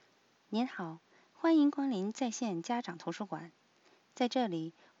您好，欢迎光临在线家长图书馆。在这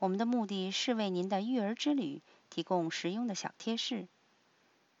里，我们的目的是为您的育儿之旅提供实用的小贴士。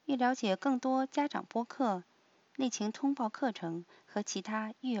欲了解更多家长播客、内情通报课程和其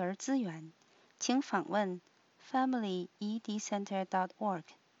他育儿资源，请访问 FamilyEdCenter.org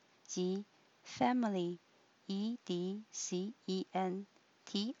及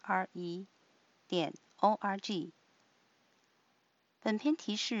FamilyEdCenter.org。本篇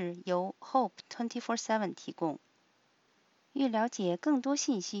提示由 Hope 24/7提供。欲了解更多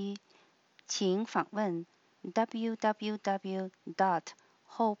信息，请访问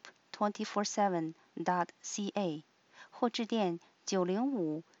www.hope247.ca 或致电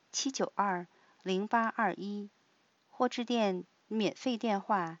905-792-0821，或致电免费电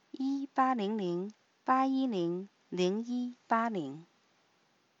话1800-810-0180。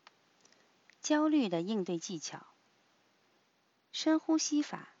焦虑的应对技巧。深呼吸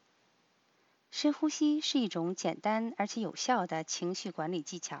法。深呼吸是一种简单而且有效的情绪管理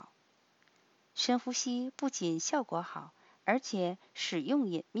技巧。深呼吸不仅效果好，而且使用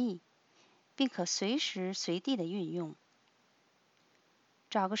隐秘，并可随时随地的运用。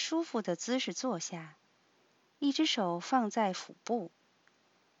找个舒服的姿势坐下，一只手放在腹部，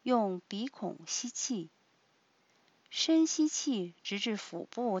用鼻孔吸气，深吸气直至腹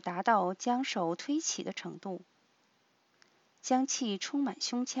部达到将手推起的程度，将气充满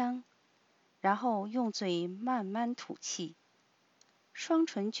胸腔，然后用嘴慢慢吐气，双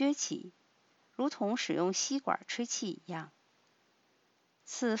唇撅起，如同使用吸管吹气一样。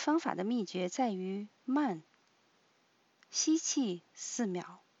此方法的秘诀在于慢，吸气4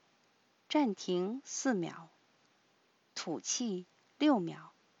秒，暂停4秒，吐气6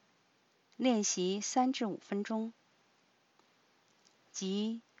秒，练习3至5分钟，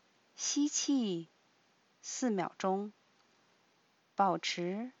即吸气4秒钟，保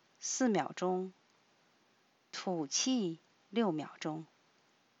持4秒钟，吐气6秒钟。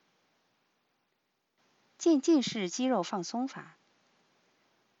渐进式肌肉放松法。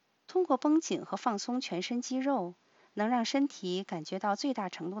通过绷紧和放松全身肌肉，能让身体感觉到最大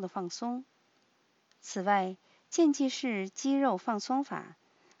程度的放松。此外，渐进式肌肉放松法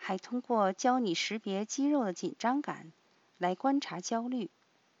还通过教你识别肌肉的紧张感，来观察焦虑。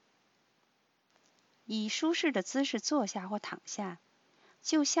以舒适的姿势坐下或躺下，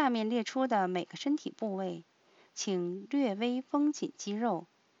就下面列出的每个身体部位，请略微绷紧肌肉，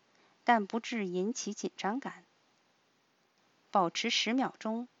但不致引起紧张感。保持10秒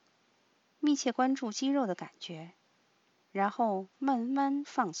钟，密切关注肌肉的感觉，然后慢慢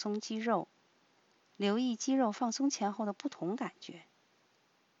放松肌肉，留意肌肉放松前后的不同感觉。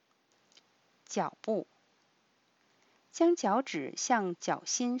脚部，将脚趾向脚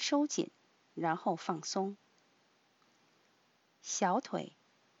心收紧，然后放松。小腿，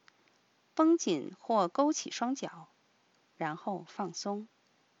绷紧或勾起双脚，然后放松。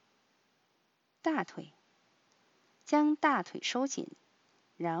大腿，将大腿收紧，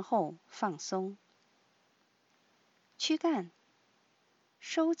然后放松。躯干，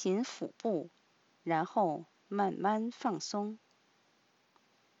收紧腹部，然后慢慢放松。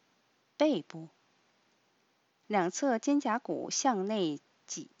背部，两侧肩胛骨向内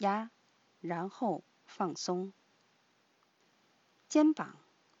挤压，然后放松。肩膀，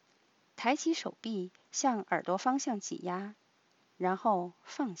抬起手臂向耳朵方向挤压，然后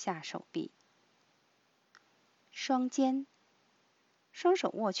放下手臂。双肩，双手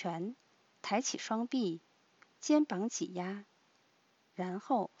握拳，抬起双臂，肩膀挤压，然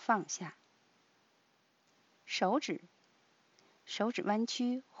后放下。手指，手指弯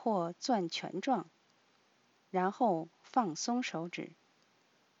曲或攥拳状，然后放松手指。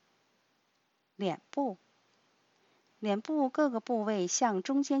脸部，脸部各个部位向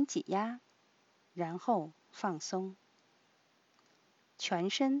中间挤压，然后放松。全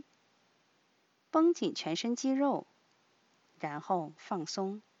身，绷紧全身肌肉，然后放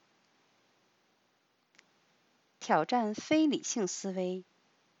松。挑战非理性思维。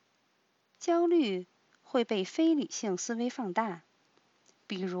焦虑会被非理性思维放大，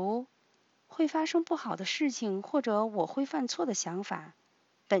比如会发生不好的事情或者我会犯错的想法，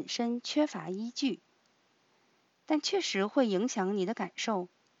本身缺乏依据，但确实会影响你的感受。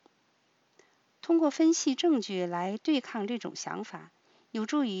通过分析证据来对抗这种想法，有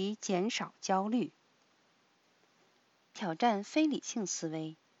助于减少焦虑。挑战非理性思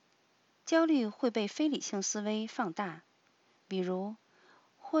维。焦虑会被非理性思维放大，比如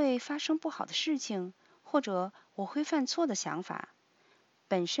会发生不好的事情，或者我会犯错的想法，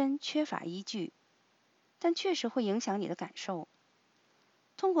本身缺乏依据，但确实会影响你的感受。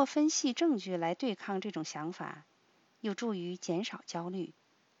通过分析证据来对抗这种想法，有助于减少焦虑。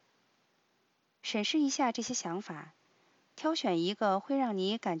审视一下这些想法，挑选一个会让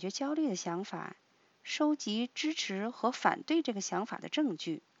你感觉焦虑的想法，收集支持和反对这个想法的证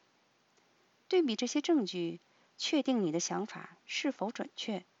据，对比这些证据，确定你的想法是否准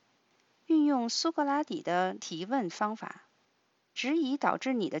确。运用苏格拉底的提问方法，质疑导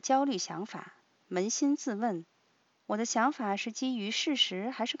致你的焦虑想法，扪心自问：我的想法是基于事实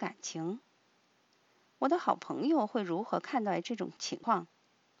还是感情？我的好朋友会如何看待这种情况？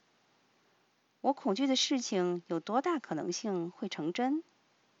我恐惧的事情有多大可能性会成真？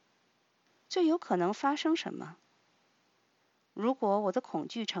最有可能发生什么？如果我的恐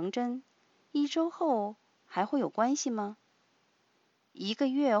惧成真，1周后还会有关系吗？1个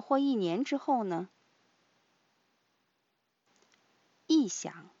月或1年之后呢？臆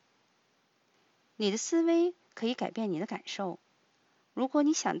想，你的思维可以改变你的感受。如果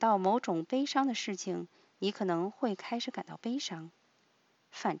你想到某种悲伤的事情，你可能会开始感到悲伤。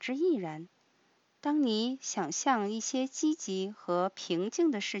反之亦然。当你想象一些积极和平静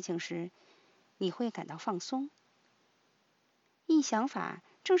的事情时，你会感到放松。臆想法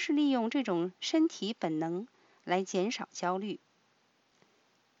正是利用这种身体本能来减少焦虑。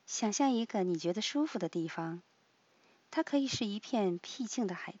想象一个你觉得舒服的地方，它可以是一片僻静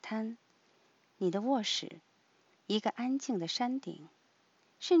的海滩，你的卧室，一个安静的山顶，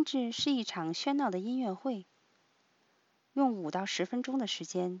甚至是一场喧闹的音乐会。用5到10分钟的时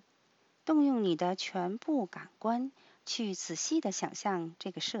间，动用你的全部感官去仔细地想象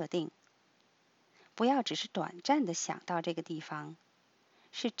这个设定。不要只是短暂地想到这个地方，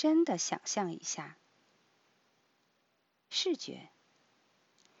是真的想象一下。视觉，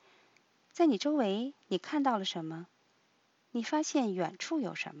在你周围，你看到了什么？你发现远处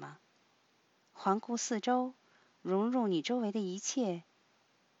有什么？环顾四周，融入你周围的一切，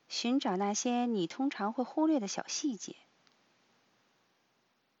寻找那些你通常会忽略的小细节。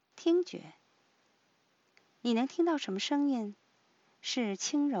听觉，你能听到什么声音？是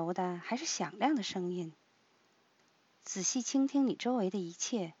轻柔的还是响亮的声音？仔细倾听你周围的一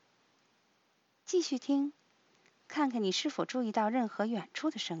切。继续听，看看你是否注意到任何远处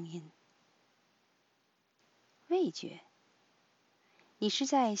的声音。味觉，你是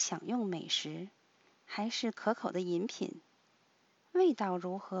在享用美食，还是可口的饮品？味道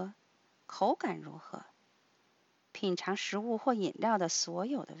如何？口感如何？品尝食物或饮料的所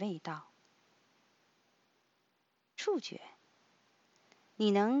有的味道。触觉，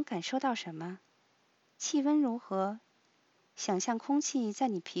你能感受到什么？气温如何？想象空气在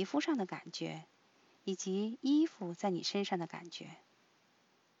你皮肤上的感觉，以及衣服在你身上的感觉。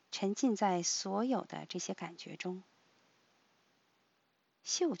沉浸在所有的这些感觉中。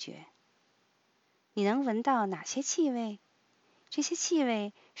嗅觉，你能闻到哪些气味？这些气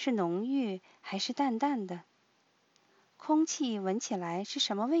味是浓郁还是淡淡的？空气闻起来是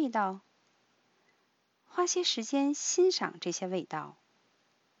什么味道？花些时间欣赏这些味道。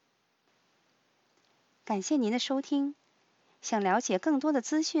感谢您的收听。想了解更多的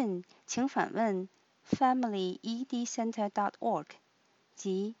资讯，请访问 FamilyEDCenter.org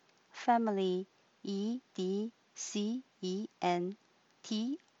及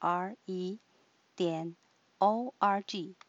FamilyEDCENTRE.org。